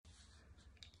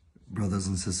Brothers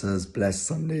and sisters, blessed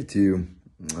Sunday to you.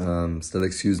 Still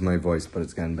excuse my voice, but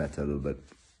it's getting better a little bit.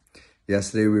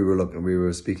 Yesterday we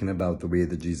were speaking about the way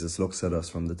that Jesus looks at us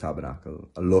from the tabernacle,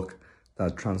 a look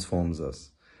that transforms us.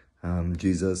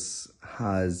 Jesus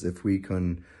has, if we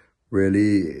can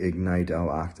really ignite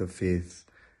our act of faith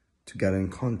to get in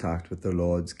contact with the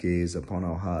Lord's gaze upon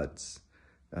our hearts,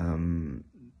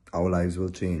 our lives will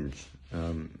change.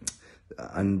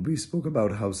 And we spoke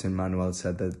about how St. Manuel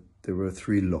said that there were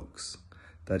three looks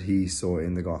that he saw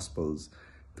in the Gospels.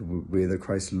 The way that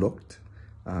Christ looked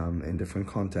in different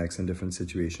contexts and different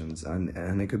situations.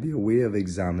 And it could be a way of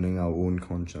examining our own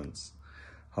conscience.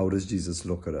 How does Jesus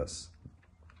look at us?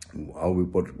 Will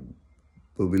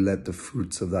we let the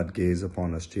fruits of that gaze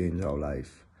upon us change our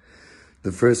life?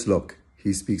 The first look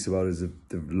he speaks about is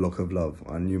the look of love.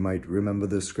 And you might remember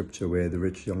the scripture where the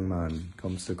rich young man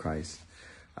comes to Christ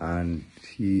and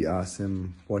he asks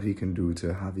him what he can do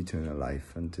to have eternal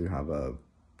life and to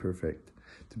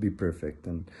be perfect.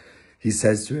 And he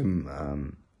says to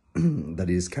him that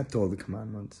he has kept all the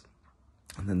commandments.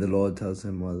 And then the Lord tells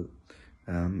him, well,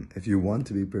 if you want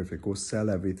to be perfect, go sell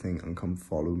everything and come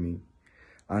follow me.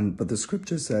 But the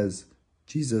scripture says,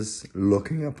 Jesus,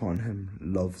 looking upon him,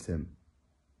 loved him.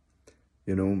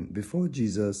 You know, before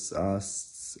Jesus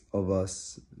asks of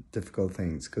us difficult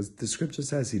things, because the scripture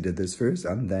says he did this first,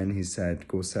 and then he said,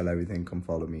 go sell everything, come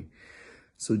follow me.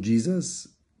 So Jesus,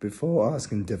 before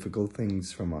asking difficult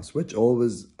things from us, which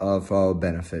always are for our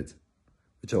benefit,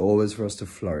 which are always for us to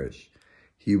flourish,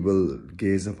 he will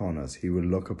gaze upon us, he will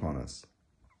look upon us.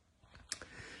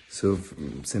 So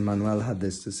St. Manuel had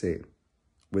this to say.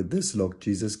 With this look,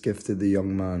 Jesus gifted the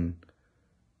young man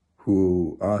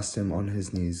who asked him on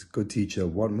his knees, good teacher,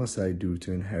 what must I do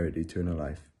to inherit eternal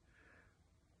life?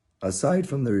 Aside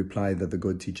from the reply that the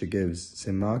good teacher gives,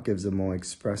 St. Mark gives a more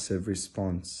expressive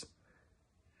response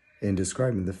in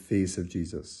describing the face of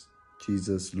Jesus.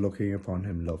 Jesus, looking upon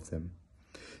him, loved him.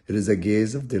 It is a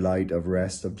gaze of delight, of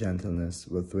rest, of gentleness,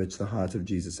 with which the heart of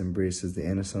Jesus embraces the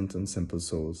innocent and simple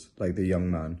souls, like the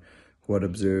young man who had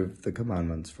observed the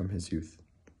commandments from his youth.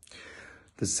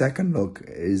 The second look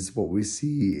is what we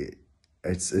see.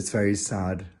 It's very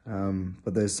sad,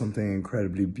 but there's something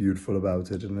incredibly beautiful about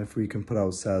it. And if we can put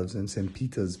ourselves in St.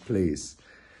 Peter's place,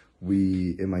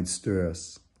 it might stir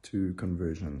us to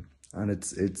conversion. And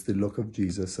it's the look of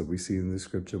Jesus that we see in the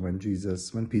scripture when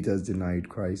Peter has denied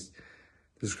Christ.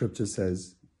 The scripture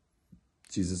says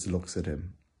Jesus looks at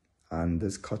him, and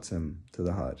this cuts him to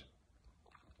the heart.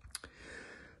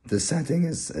 The setting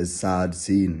is a sad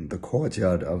scene, the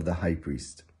courtyard of the high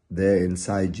priest. There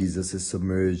inside, Jesus is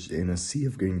submerged in a sea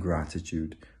of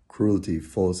ingratitude, cruelty,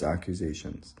 false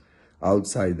accusations.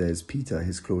 Outside there is Peter,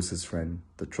 his closest friend,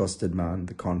 the trusted man,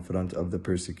 the confidant of the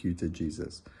persecuted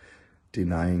Jesus,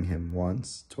 denying him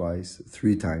once, twice,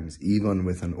 3 times, even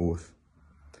with an oath.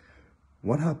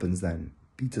 What happens then?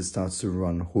 Peter starts to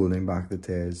run, holding back the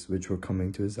tears which were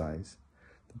coming to his eyes.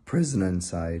 The prisoner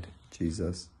inside,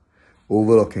 Jesus,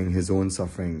 overlooking his own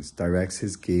sufferings, directs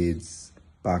his gaze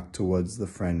back towards the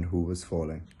friend who was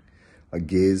falling. A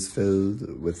gaze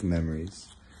filled with memories.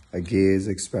 A gaze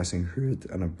expressing hurt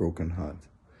and a broken heart.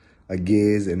 A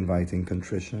gaze inviting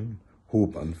contrition,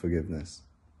 hope and forgiveness.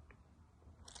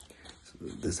 So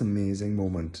this amazing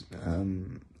moment,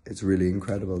 it's really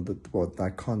incredible what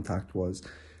that contact was.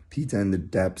 Peter, in the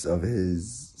depths of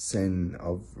his sin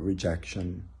of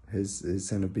rejection, his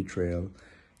sin of betrayal,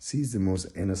 sees the most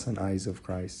innocent eyes of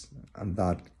Christ, and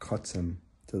that cuts him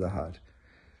to the heart.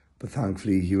 But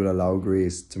thankfully, he will allow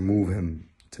grace to move him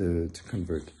to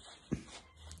convert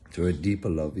to a deeper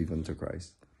love, even to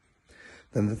Christ.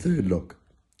 Then the third look,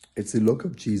 it's the look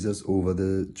of Jesus over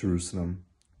the Jerusalem,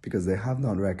 because they have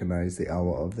not recognized the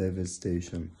hour of their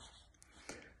visitation.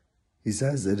 He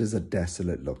says it is a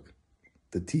desolate look.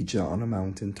 The teacher on a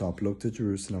mountaintop looked at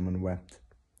Jerusalem and wept.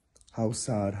 How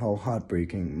sad, how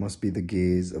heartbreaking must be the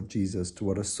gaze of Jesus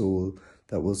toward a soul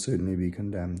that will certainly be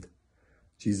condemned.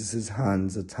 Jesus'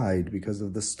 hands are tied because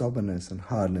of the stubbornness and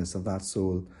hardness of that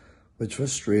soul, which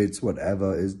frustrates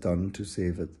whatever is done to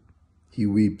save it. He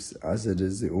weeps as it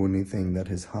is the only thing that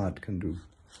his heart can do.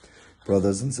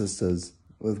 Brothers and sisters,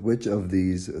 with which of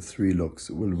these 3 looks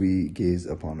will we gaze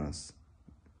upon us?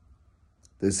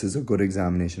 This is a good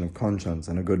examination of conscience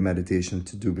and a good meditation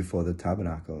to do before the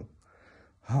tabernacle.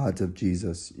 Heart of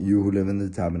Jesus, you who live in the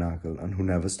tabernacle and who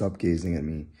never stop gazing at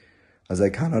me, as I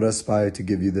cannot aspire to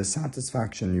give you the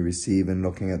satisfaction you receive in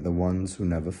looking at the ones who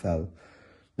never fell,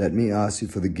 let me ask you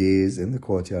for the gaze in the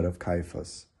courtyard of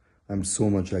Caiaphas. I'm so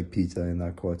much like Peter in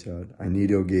that courtyard. I need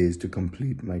your gaze to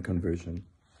complete my conversion.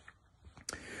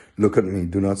 Look at me,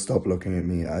 do not stop looking at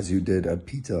me, as you did at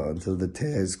Peter, until the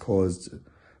tears caused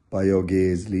By your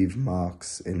gaze leave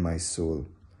marks in my soul,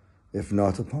 if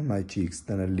not upon my cheeks,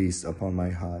 then at least upon my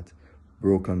heart,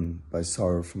 broken by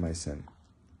sorrow for my sin.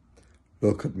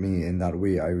 Look at me in that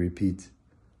way, I repeat,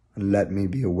 and let me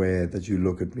be aware that you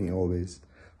look at me always.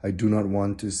 I do not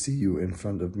want to see you in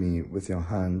front of me with your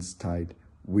hands tied,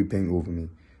 weeping over me,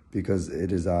 because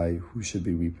it is I who should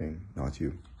be weeping, not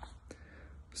you.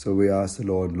 So we ask the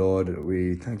Lord, Lord,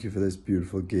 we thank you for this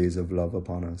beautiful gaze of love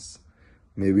upon us.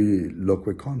 May we look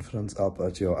with confidence up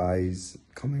at your eyes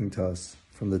coming to us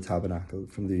from the tabernacle,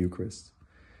 from the Eucharist.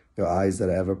 Your eyes that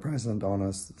are ever present on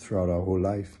us throughout our whole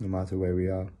life, no matter where we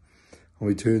are. And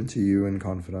we turn to you in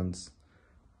confidence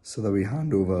so that we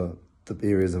hand over the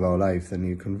areas of our life that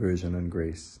need conversion and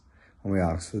grace. And we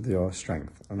ask for your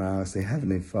strength. And I ask the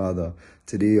Heavenly Father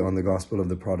today on the Gospel of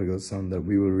the Prodigal Son that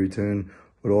we will return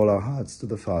with all our hearts to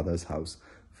the Father's house.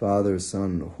 Father,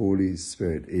 Son, Holy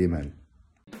Spirit. Amen.